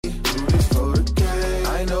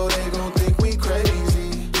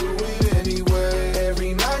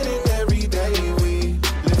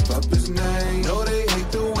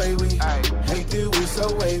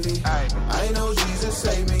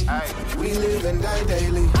live and die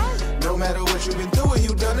daily. No matter what you've been through or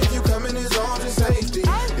you done, if you come in his arms in safety.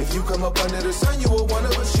 If you come up under the sun, you are one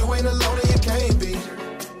of us. You ain't alone and you can't be.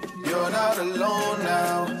 You're not alone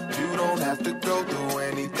now. You don't have to go through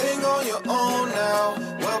anything on your own now.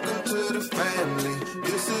 Welcome to the family.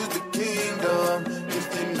 This is the kingdom. If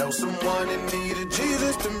you know someone in need of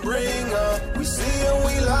Jesus, then bring up. We see and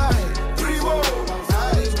we lie. Primo,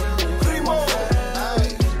 primo,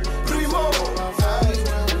 primo,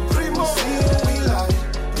 primo. See and we lie.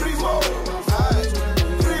 Primo,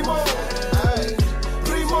 primo,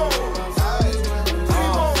 primo,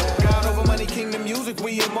 primo. God over money, kingdom music,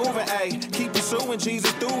 we are moving, ayy. Keep pursuing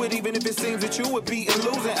Jesus through it, even if it seems that you would be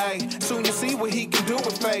losing, ayy. Soon you see what he can do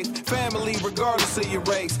with faith. Family, regardless of your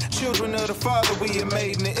race. Children of the Father, we are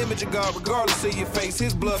made in the image of God, regardless of your face.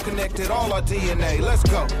 His blood connected all our DNA. Let's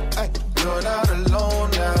go. Ay. You're not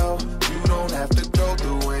alone now. You don't have to go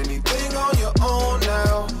through anything on your own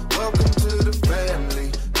now. Welcome to the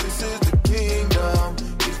family. This is the kingdom.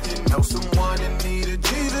 If you know someone in need of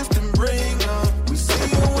Jesus, then bring them. We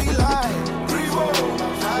see and we lie. Primo,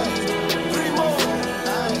 primo,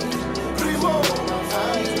 primo,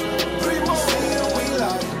 primo. See and we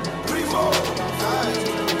lie. Primo,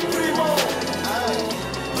 primo,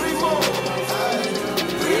 primo, primo.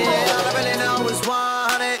 Yeah, all I really know is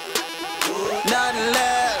 100. Nothing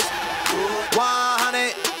left.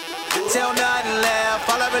 100. Till nothing left.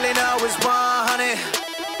 All I really know is 100.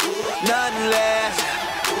 Nothing left.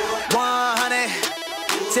 100.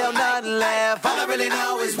 Till nothing left. All I really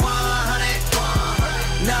know is 100.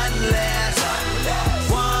 Nothing left.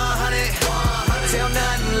 100. Till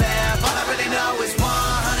nothing left. All I really know is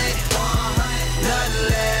 100. Nothing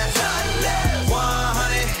left.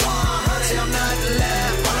 100. Till nothing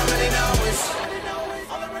left. All I really know is.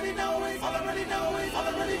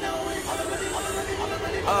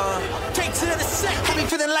 Came to the set, had me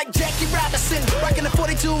feeling like Jackie Robinson. Rocking the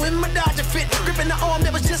 42 in my Dodger fit. Gripping the arm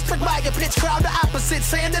that was just like by a pitch. Crowd the opposite,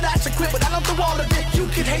 saying that I should quit, but I love the wall of it. You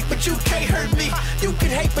can hate, but you can't hurt me. You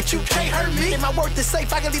can hate, but you can't hurt me. And my worth is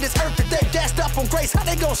safe, I can leave this earth today. Gassed up on grace, how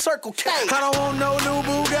they gon' Circle K? I don't want no new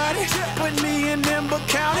Bugatti. Put me in Ember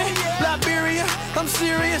County. Liberia, I'm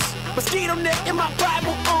serious. Mosquito net in my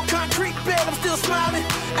Bible. On concrete bed, I'm still smiling.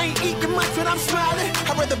 Ain't eating much when I'm smiling.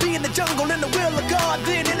 I'd rather be in the jungle in the will of God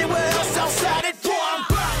than anywhere else outside it. Boy, I'm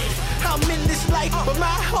burning. I'm in this life, but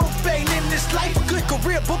my hope ain't in this life. A good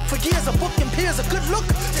career, book for years, a book and peers, a good look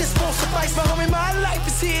just won't suffice. But homie, my life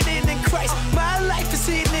is hidden in Christ. My life is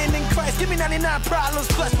hidden in Christ. Give me 99 problems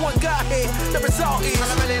plus one Godhead. The result is all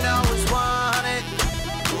I really know is 100.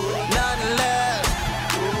 Nothing left.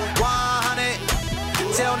 100.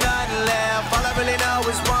 Till nothing left. All I really know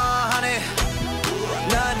is 100.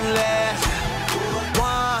 Nothing left.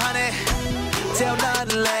 100. Till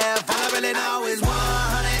nothing left. All I really know is 100.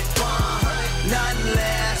 Nothing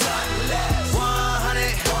left.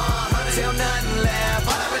 100. Till nothing left.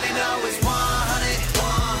 All I really know is 100.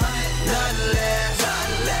 Nothing left.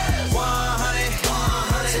 100.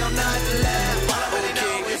 Till nothing left. All I really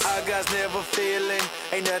know is our God's never failing.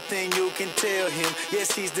 Ain't nothing you can tell him.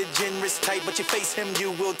 Yes, he's the generous type, but you face him,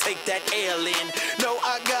 you will take that L in. No,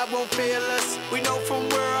 our God won't fail us. We know from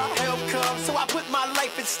where our help comes. So I put my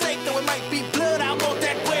life at stake, though it might be blood. I want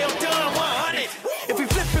that well done 100. If we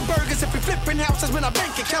flipping burgers, if we flipping houses, when our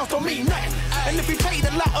bank accounts don't mean nothing. And if we paid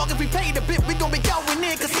a lot, or if we paid a bit, we gon' be going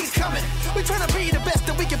in, cause he's coming. We tryna be the best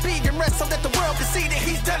that we can be and rest so that the world can see that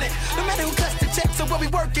he's done it. No matter who cuts the check, so where we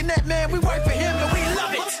working at, man, we work for him and we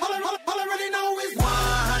love it. All I really know is 100.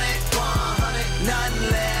 Nothing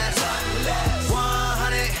left.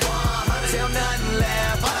 100. Till nothing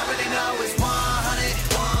left. All I really know is 100.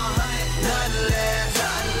 Nothing left.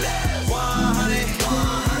 100.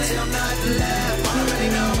 Till nothing left. All I really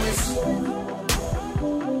know is.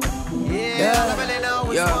 Yeah, all I really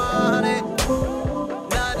know is 100.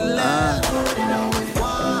 Nothing left.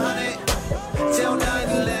 100. Till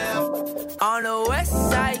nothing left. On the west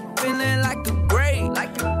side, feeling like a great.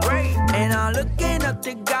 And I'm looking up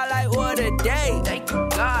to God like what a day. Thank you,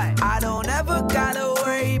 God. I don't ever gotta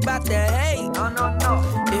worry about the hate. No.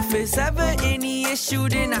 If it's ever any issue,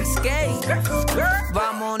 then I skate.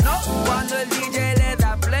 Vámonos cuando el DJ le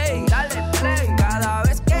da play. Dale play. Cada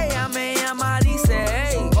vez que ella me llama dice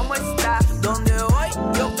hey, ¿cómo estás? ¿Dónde voy?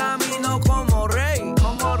 Yo camino como rey.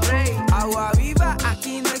 Agua viva,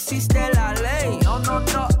 aquí no existe la ley. No.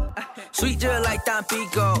 Sweet just like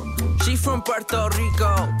Tampico. She from Puerto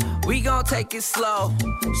Rico. We gon' take it slow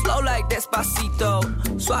like Despacito.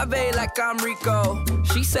 Suave like I'm Rico.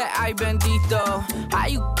 She said, ay bendito. How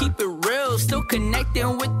you keep it real? Still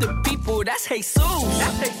connecting with the people. That's Jesus.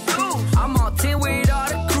 I'm on 10 with all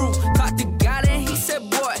the crew. Talked to God and he said,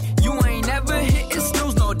 boy, you ain't never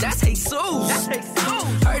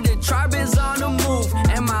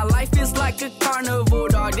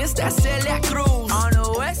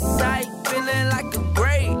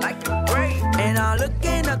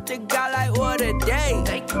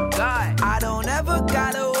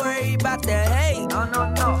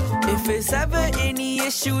it's ever any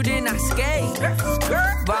issue, then I skate.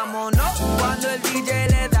 Vámonos cuando el DJ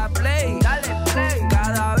le da play. Dale play.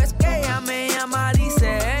 Cada vez que ella me llama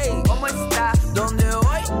dice, hey, ¿cómo estás? ¿Dónde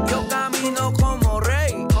voy? Yo camino como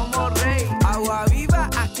rey. Como rey. Agua viva,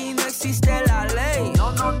 aquí no existe la ley.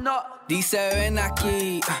 No, no, no. Dice ven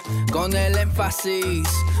aquí, con el énfasis.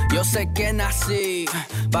 Yo sé que nací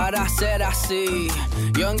para ser así.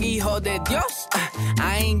 Yo un hijo de Dios,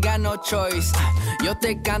 I ain't got no choice. Yo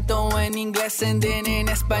te canto en inglés and then en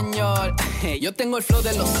español. Yo tengo el flow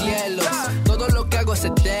de los cielos, todo lo que hago es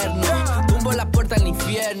eterno. Tumbo la puerta al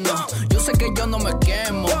infierno. Yo sé que yo no me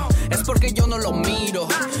quemo, es porque yo no lo miro.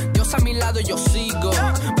 Dios a mi lado y yo sigo.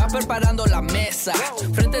 Va preparando la mesa,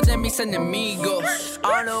 frente de mis enemigos.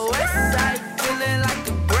 On the west side, feeling like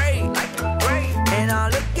a great, and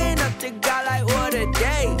I'm looking up to God like what a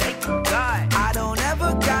day. I don't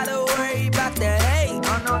ever gotta worry about the hate.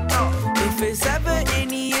 No, no, no. If it's ever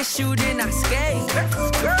any issue, then I skate.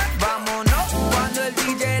 Vámonos cuando el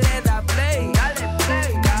DJ le da play. Dale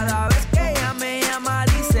play. Cada vez que ella me llama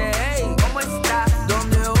dice, hey, ¿cómo estás?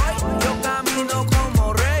 ¿Dónde voy? Yo camino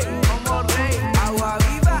como rey. Como rey. Agua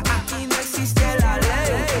viva, aquí no existe la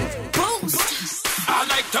ley. Boost. I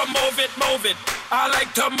like to move it, move it. I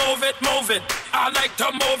like to move it, move it. I like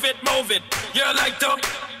to move it, move it. You like to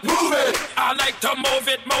move it. I like to move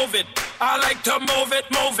it, move it. I like to move it,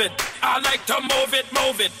 move it. I like to move it,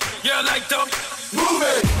 move it. You like to move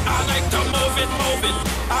it. I like to move it, move it.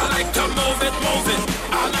 I like to move it, move it.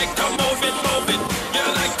 I like to move it, move it. You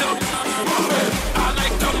like to move it. I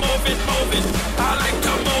like to move it, move it. I like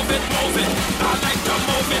to move it, move it. I like to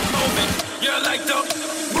move it, move it. You like to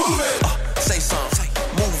move it. Say something,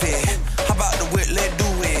 move it. How about the whip, let's do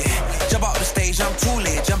it. Jump off the stage, I'm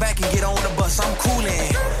tooling. Jump back and get on the bus, I'm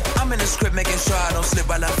coolin'. I'm in the script making sure I don't slip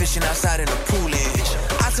while I'm fishing outside in the poolin'.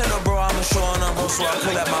 I tell her bro I'm a show on the road, so I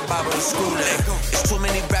pull out my Bible to school it. It's too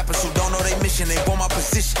many rappers who don't know their mission, they want my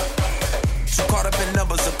position. Too caught up in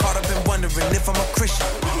numbers, or caught up in wondering if I'm a Christian.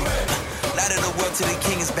 Light of the world till the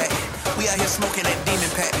king is back. We out here smoking that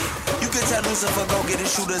demon pack. You can tell Lucifer go get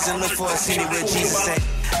his shooters and look for a city where Jesus at.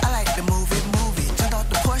 I like to move it, move it. Jumped off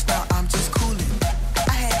the porch, now I'm just coolin'.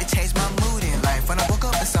 I had to change my mood in life. When I woke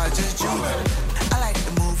up, I started just drooling. I like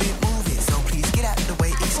to move it, so please get out the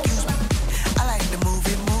way, excuse me. I like to move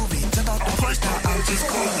it, jumped off the porch, now I'm just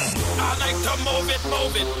coolin'. I like to move it,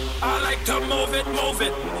 move it. I like to move it, move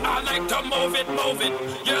it. I like to move it, move it.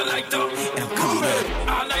 You like to move it.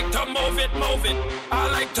 I like to move it, move it.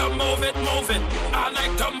 I like to move it, move it. I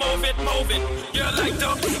like to move it, move it. You like to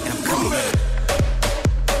move it.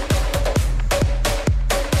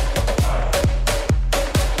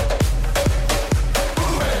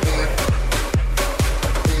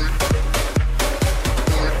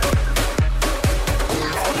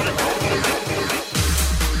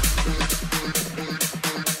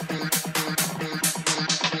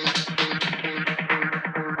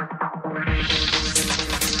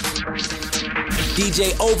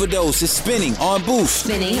 DJ Overdose is spinning on Boost.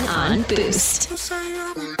 Spinning on Boost.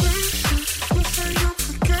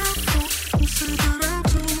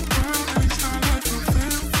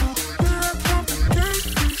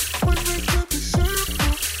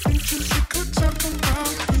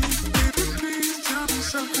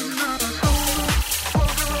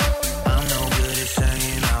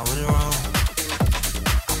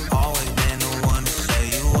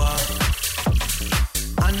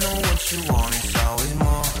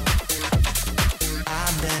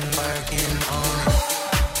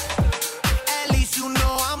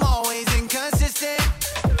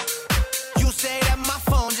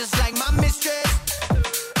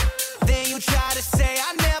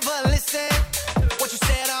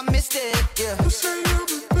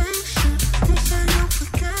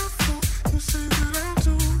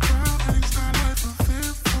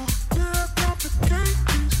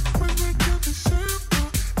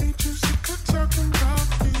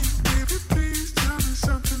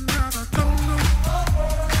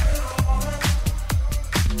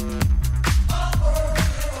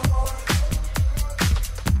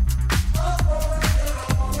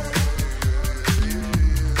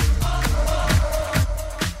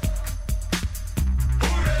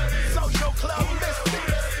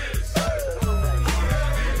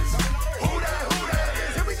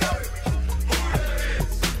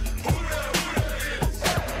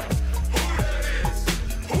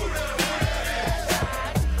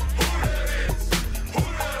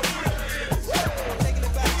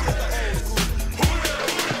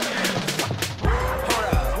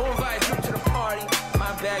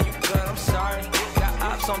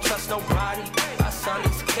 Don't trust nobody. I saw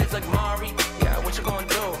these kids like Mari. Yeah, what you gonna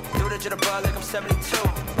do? Do the to the bar like I'm 72.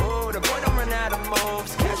 Ooh, the boy don't run out of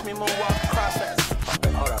moves. Catch me moonwalk across that.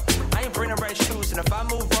 Hold up. I ain't bring the right shoes, and if I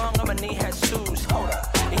move wrong, I'ma need Jesus. Hold up.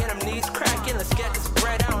 You hear them knees cracking? Let's get this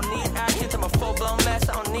bread. I don't need actions. I'm a full-blown mess.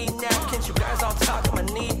 I don't need napkins. You guys all talk. I'ma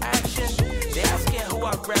need action. They asking who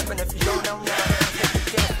I'm grabbing. If you don't know now, take a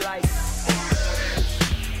guess like.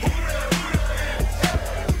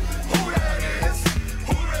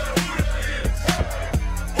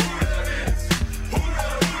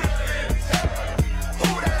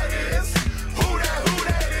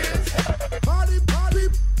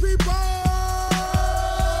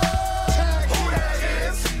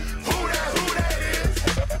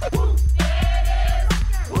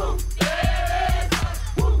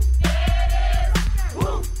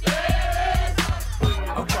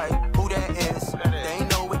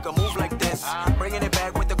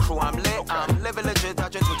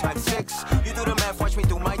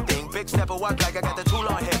 Walk like I got the tool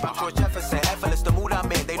on hip. I'm George Jefferson, effortless the mood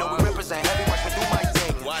I'm in. They know we represent heavy, watch me do my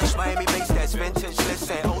thing. Miami makes that's vintage,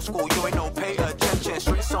 listen, old school, you ain't no pay attention.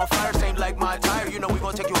 Streets on fire, same like my tire. You know we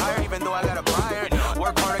gon' take you higher, even though I got a prior.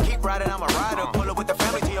 Work harder, keep riding, I'm a rider. Pull up with the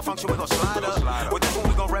family to your function, we gon' slide up. With this one,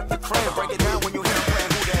 we gon' rep the crib. Break it down when you hear them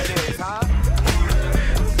playing who that is, huh?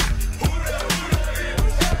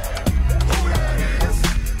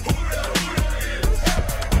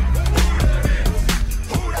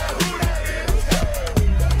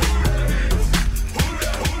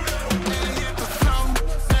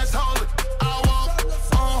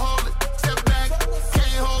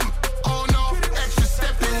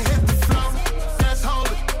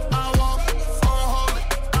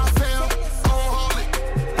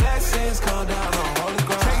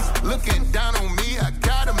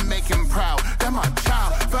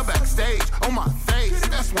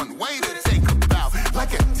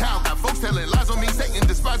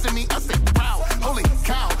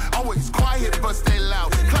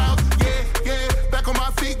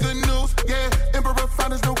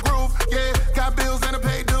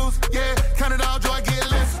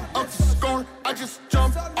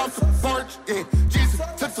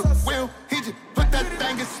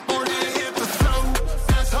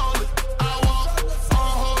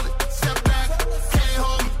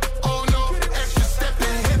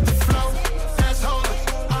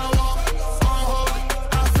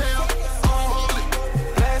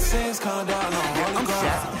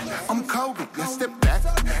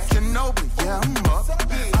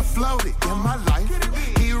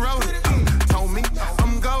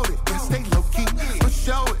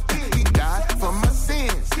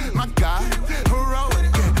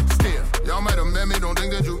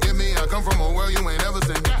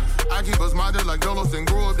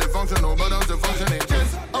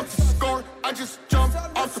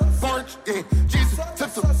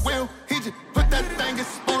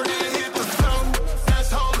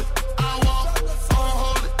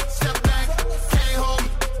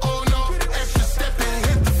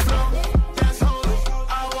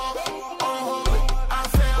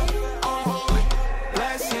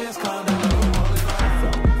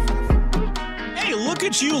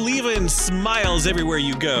 Smiles everywhere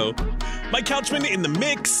you go. Mike Couchman in the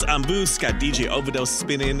mix on Boost. Got DJ Overdose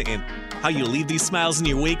spinning. And how you leave these smiles in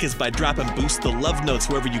your wake is by dropping Boost the Love Notes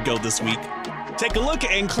wherever you go this week. Take a look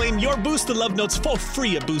and claim your Boost the Love Notes for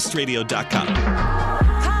free at boostradio.com.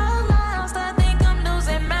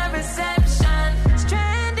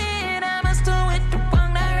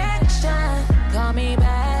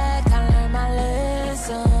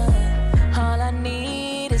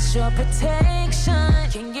 Your protection.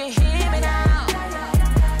 Can you hear me now?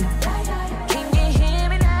 Can you hear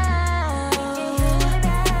me now?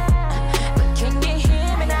 Can you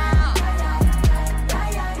hear me now?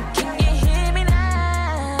 Can you hear me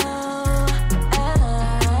now?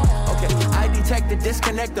 Okay, I detect the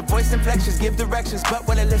disconnect, the voice inflections, give directions, but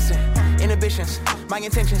when I listen, inhibitions, my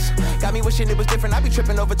intentions got me wishing it was different. I be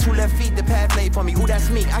tripping over 2 left feet, the path laid for me. Who that's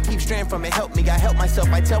me? I keep straying from it. Help me, I help myself.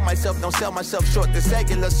 I tell myself, don't sell myself short. The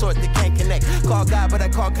cellular sort that can't connect. Call God, but I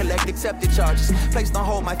call collect. Accepted charges. Placed on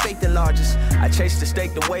hold, my faith enlarges. I chased the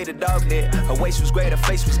stake the way the dog did. Her waist was great, her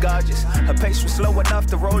face was gorgeous. Her pace was slow enough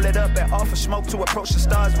to roll it up and offer smoke to approach the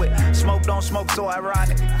stars with. Smoke don't smoke, so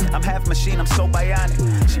ironic. I'm half machine, I'm so bionic.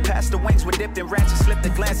 She passed the wings with dipped in ranches. Slipped a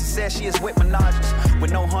glance and said she is with menages.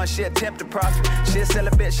 With no hunch, she attempt to profit. She'll sell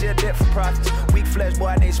a bit, she'll dip for profits. Weak flesh, boy,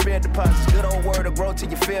 I need spare deposits. Good old word to grow till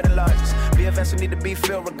you feel the largest. Be a vessel, need to be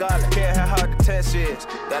filled regardless. Care how hard the test is.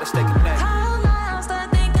 Gotta stay connected. How lost I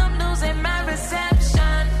think I'm losing my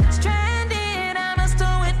reception. Stranded, I must do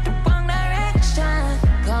it the wrong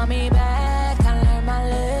direction. Call me back, I learned my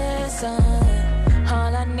lesson.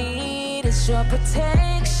 All I need is your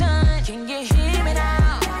protection. Can you hear me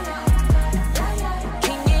now?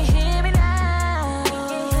 Can you hear me now?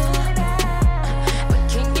 But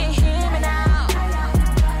can you hear me now?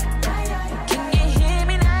 Can you hear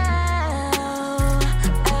me now?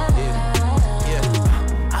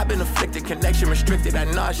 Yeah. I've been afflicted, connection restricted. I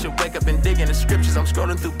know I should wake up and dig in the scriptures. I'm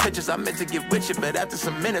scrolling through pictures. I meant to get with you, but after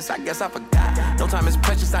some minutes, I guess I forgot. No time is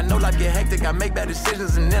precious. I know life get hectic. I make bad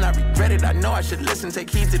decisions and then I regret it. I know I should listen, take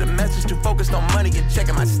heed to the message. Too focused on money and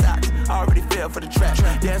checking my stocks. I already fell for the trap.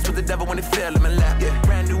 Dance with the devil when it fell in my lap. Yeah.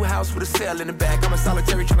 Brand new house with a sale in the back. I'm a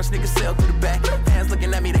solitary trying to sneak a sale through the back. Fans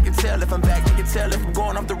looking at me, they can tell if I'm back. They can tell if I'm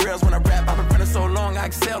going off the rails when I rap. I've been running so long, I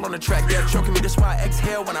excel on the track. Yeah, choking me, that's why I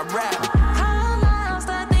exhale when I rap. I'm lost,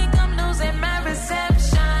 I think I'm losing my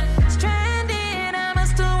reception. Stranded, I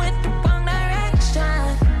must do it the wrong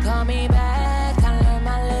direction. Call me back, I learned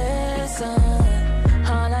my lesson.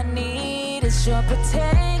 All I need is your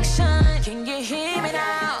protection. Can you hear me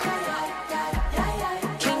now?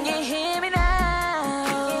 Can you hear me now?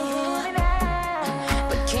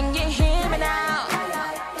 But can you hear me now?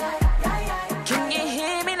 Can you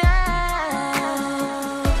hear me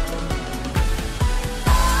now?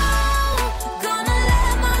 Oh, gonna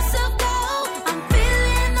let myself go. I'm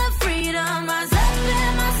feeling the freedom rise up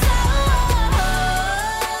in my soul.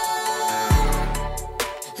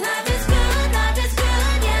 Life is good,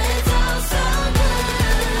 yeah, it's all so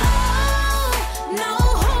good. Oh, no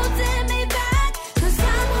holding me back, 'cause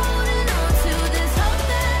I'm holding on to this hope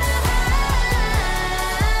that I have.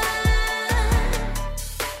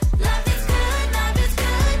 Life is good,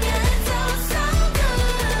 yeah, it's all so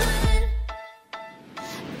good.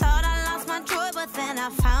 Thought I lost my joy, but then I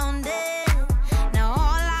found it. Now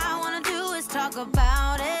all I wanna do is talk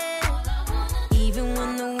about it. Even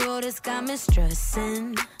when the world has got me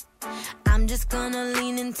stressing, I'm just gonna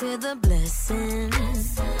lean into the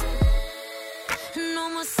blessings. No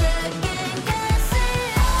more second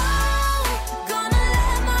guessing. Oh, gonna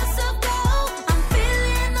let myself go. I'm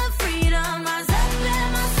feeling the freedom rise up in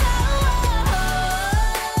my soul.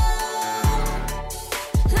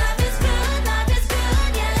 Life is good,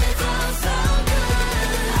 yeah, it's all so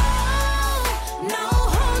good. Oh, no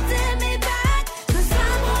holding me back, 'cause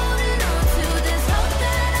I'm holding on to this hope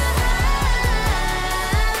that I have.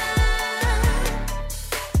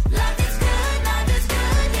 Life is good,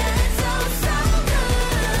 yeah, it's all so good.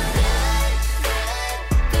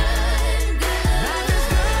 Good, good.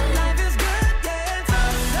 Life is good, yeah, it's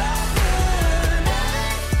all so good.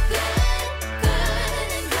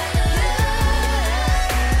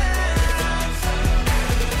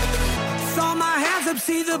 Saw my hands up,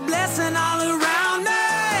 see the blessing all around me.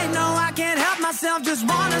 No, I can't help myself, just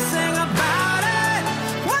wanna sing about it.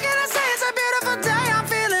 What can I say? It's a beautiful day, I'm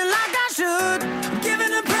feeling like I should.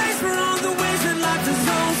 Giving the praise for all the ways that life is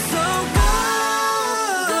so good.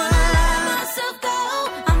 Gonna let myself go.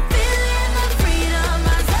 I'm feeling the freedom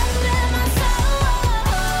rise up in my soul.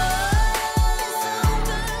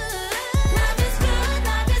 Life is good,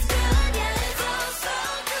 yeah, it's all so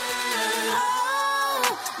good. Oh,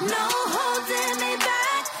 no holding me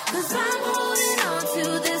back, 'cause I'm holding on to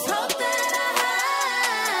this hope that I have.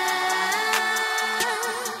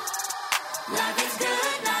 Life is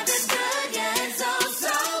good, yeah, it's all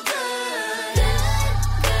so good. Good.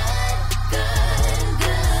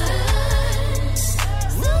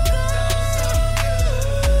 So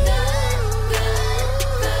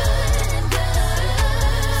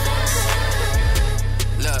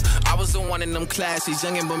Look, I was the one in them classes,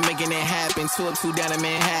 youngin' but making it happen. 2 down in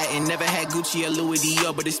Manhattan. Never had Gucci or Louis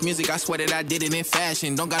Dior, but this music, I swear that I did it in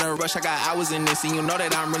fashion. Don't gotta rush, I got hours in this, and you know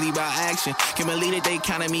that I'm really about action. Can't believe that they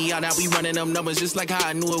counted me out. Now we running them numbers just like how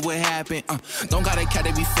I knew it would happen. Don't gotta cat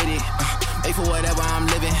to be fitted. Pay for whatever I'm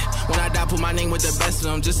living. When I die, put my name with the best of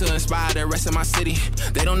them, just to inspire the rest of my city.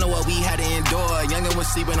 They don't know what we had to endure. Youngin' was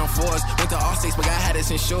sleeping on floors. Went to all states, but God had us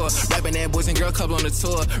insured. Rapping that Boys and Girl Club on the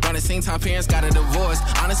tour. Around the same time, parents got a divorce.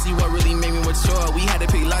 Honestly, what really made me mature? We had to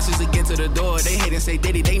pick lots just to get to the door. They hate and say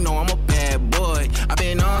Diddy, they know I'm a bad boy. I've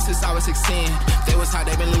been on since I was 16. They was hot,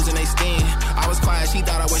 they been losing their steam. I was quiet, she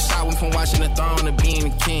thought I was shy. Went from watching the throne to being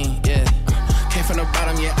the king, yeah. Came from the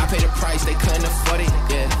bottom, yeah, I paid the price, they couldn't afford it,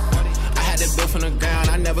 yeah. I had to build from the ground,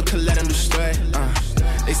 I never could let them destroy it,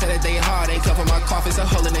 They said that they hard, ain't come for my coffee, it's a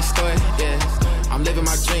hole in their story, yeah. I'm living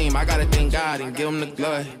my dream, I gotta thank God and give him the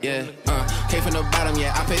glory, yeah. Came from the bottom,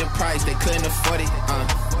 yeah, I paid the price, they couldn't afford it,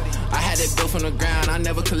 I had it built from the ground, I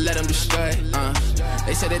never could let them destroy it.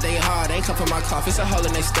 They said that they hard, they come for my cough, it's a hole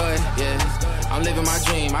in their story, yeah. I'm living my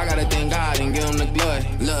dream, I gotta thank God and give them the glory.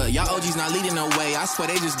 Look, y'all OGs not leading the way, I swear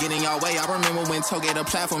they just get in y'all way. I remember when Toe gave the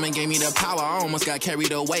platform and gave me the power, I almost got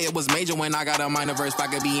carried away. It was major when I got a minor verse, if I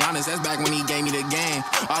could be honest, that's back when he gave me the game.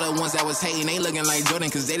 All the ones that was hating, they looking like Jordan,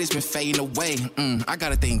 cause they just been fading away. I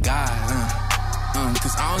gotta thank God,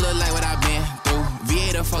 cause I don't look like what I've been through.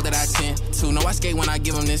 VA the fuck that I tend to. No, I skate when I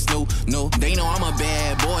give them this new. They know I'm a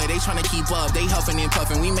bad boy. They tryna keep up. They huffing and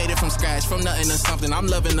puffing. We made it from scratch, from nothing to something. I'm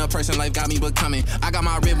loving the person life got me becoming. I got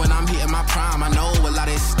my rib when I'm hitting my prime. I know a lot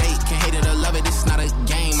at stake. Can't hate it or love it. It's not a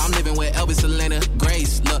game. I'm living with Elvis, Selena,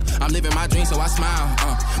 Grace. Look, I'm living my dream, so I smile.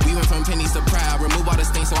 We went from pennies to proud. Remove all the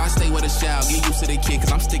things, so I stay with a shout. Get used to the kid,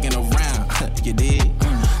 cause I'm sticking around. You dig?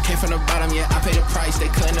 Came from the bottom, yeah. I paid the price. They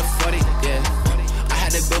couldn't afford it, yeah. I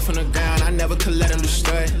had it built from the ground, I never could let them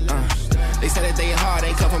destroy it. They said that they hard,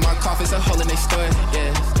 they cover my cough, it's a hole in their story,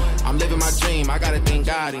 yeah. I'm living my dream, I gotta thank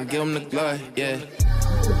God and give him the glory, yeah.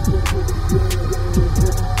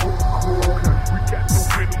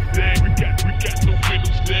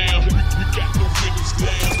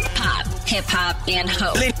 Pop, hip-hop, and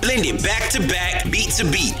hope. Blending back to back, beat to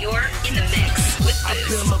beat. You're in the mix with I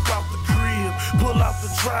feel about the crib, pull out the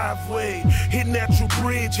driveway, hit Natural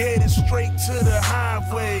Bridge, headed straight to the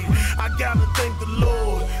highway. I gotta thank the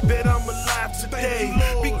Lord that I'm alive today,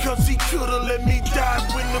 because he could've let me die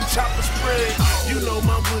when them choppers spray. You know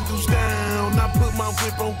my windows down, I put my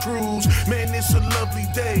whip on cruise. Man, it's a lovely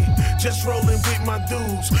day, just rolling with my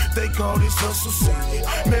dudes. They call this hustle city.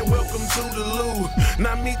 Man, welcome to the Lou.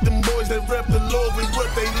 Now meet them boys that rep the Lord with what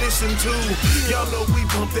they listen to. Y'all know we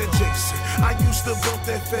bump that Jason, I used to bump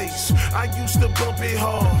that face, I used to bump it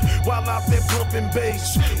hard while out there pumping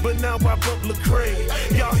bass. But now I bump Lecrae.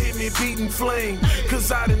 Y'all hear me beating flame,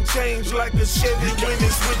 cause I done changed like a Chevy when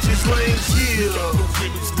it switches lanes. Yeah. We got no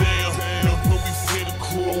windows down, when we finna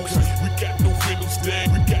cruise. We got no windows down,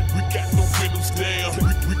 we got no windows down.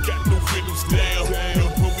 We got no windows down,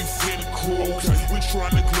 when we finna cruise. We're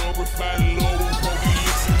trying to glorify the Lord when we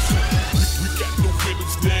listen to. We got no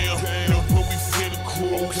windows down, when we finna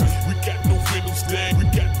cruise. We got no windows down, we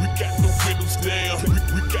got no windows down.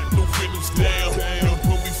 We got no windows down,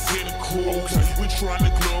 when we finna cruise. We're trying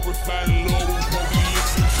to glorify the Lord when we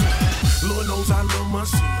listen to. Lord knows I love my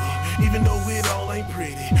city, even though it all ain't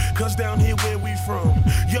pretty. Cause down here where we from,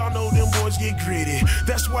 y'all know them boys get gritty.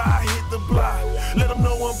 That's why I hit the block, let them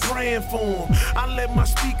know I'm praying for them. I let my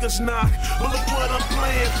speakers knock, but look what I'm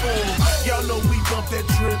playing for them. Y'all know we bump that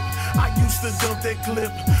trip, I used to dump that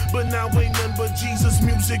clip, but now ain't nothing but Jesus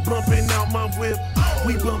music bumping out my whip.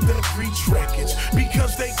 We bump that Reach Records,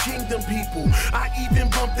 because they kingdom people. I even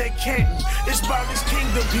bump that Canton, it's about this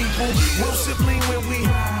kingdom people. Will sibling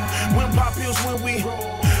when pop pills when we.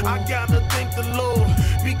 I gotta thank the Lord,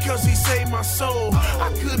 because he saved my soul.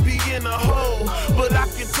 I could be in a hole, but I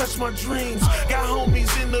can touch my dreams. Got homies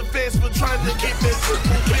in the vest for trying to get that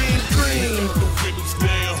triple beam cream. We got no windows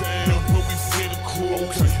down, when we finna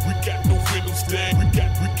cruise. We got no windows down, we got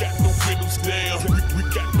no windows down. We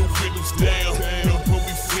got no windows down, when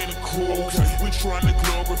we finna cruise. We're trying to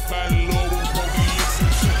glorify the Lord when we listen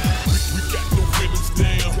to. We got no windows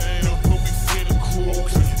down, when we finna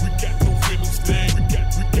cruise. We got no windows down, we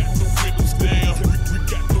got no windows down. We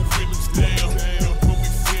got no windows down, when we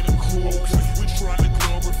finna cruise. We're trying to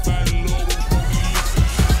glorify the Lord when we listen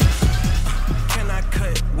to. Can I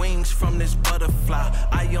cut wings from this butterfly?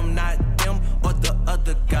 I am not them or the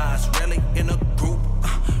other guys. Rarely in a group,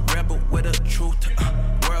 rebel with a truth.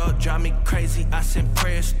 World drive me crazy. I send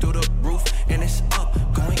prayers through the roof, and it's up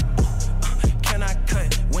going. Can I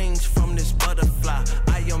cut wings from this butterfly?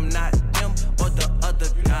 I am not them or the other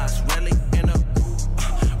guys. Rarely in a group,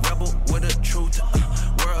 rebel with a truth.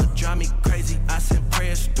 World drive me crazy. I send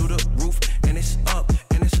prayers through the roof, and it's up,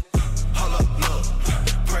 and it's hold up, look.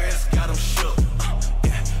 Prayers got 'em shook.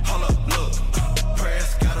 Yeah, hold up, look.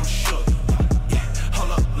 Prayers got 'em shook. Yeah,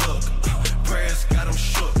 hold up, look. Prayers got 'em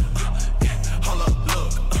shook. Yeah, hold up,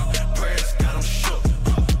 look. Prayers got 'em shook.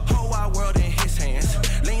 Whole wide world in his hands.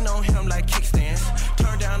 Lean on him like kickstands.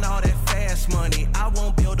 Turn down all that fast money. I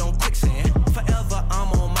won't build on quicksand. Forever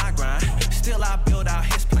I'm on my grind. Still I build out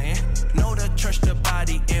his plan. Know the church, the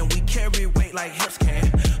body, and we carry weight like hips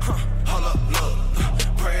can. Hold up,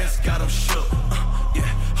 look. Prayers got 'em shook.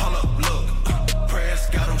 Yeah, hold up, look. Prayers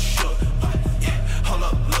got 'em shook. Yeah, hold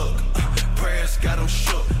up, look. Prayers got 'em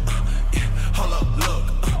shook. Yeah, hold up, look.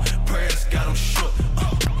 Prayers got 'em shook.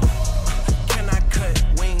 Can I cut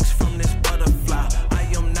wings from this butterfly? I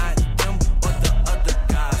am not them or the other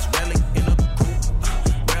guys. Rarely in a group,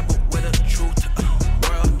 rebel with a truth.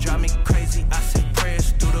 World drive me crazy. I send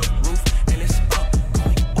prayers through the roof.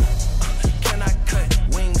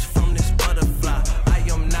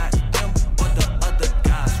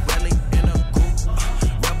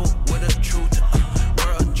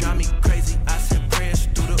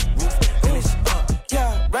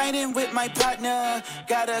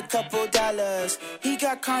 got a couple dollars. He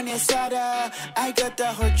got carne asada, I got the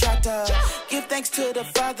horchata. Give thanks to the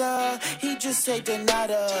Father, he just said de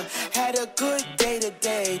nada. Had a good day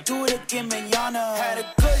today, do it again mañana. Had a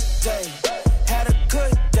good day, had a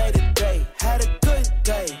good day today. Had a good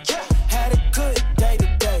day, had a good day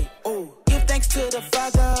today. Ooh, give thanks to the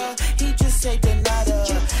Father, he just said de nada.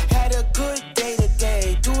 Had a good day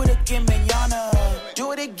today, do it again mañana.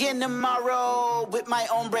 Do it again tomorrow with my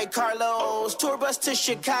hombre Carlos. Tour bus to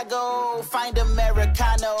Chicago, find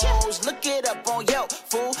Americanos. Look it up on Yelp,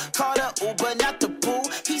 fool. Call the Uber, not the pool.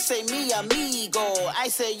 He say mi amigo, I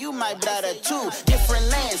say you my brother too. Different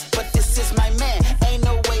lands, but this is my man. Ain't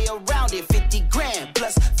no way around it. 50 grand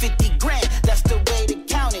plus 50 grand, that's the way to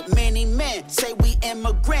count it. Many men say we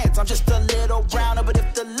immigrants. I'm just a little browner, but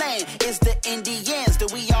if the land is the Indians, then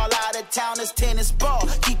we all out of town as tennis ball.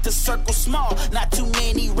 Keep the circle small, not too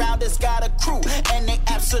many rounders, got a crew, and they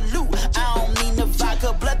absolute. I don't mean the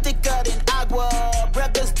vodka, blood thicker than agua.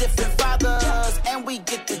 Brothers, different fathers, and we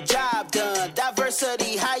get the job done.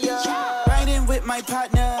 Diversity higher. Riding with my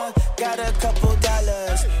partner, got a couple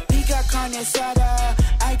dollars. He got carne asada,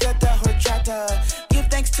 I got the horchata. Give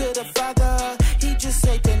thanks to the Father, he just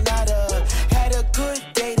said de nada. Had a good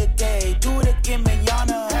day today, do it again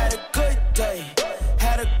mañana. Had a good day,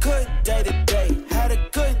 had a good day today. Had a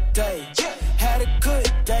good day, had a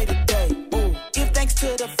good day today. Ooh, give thanks to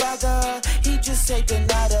the Father, he just said de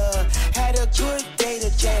nada. Had a good day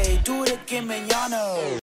today, do it again mañana.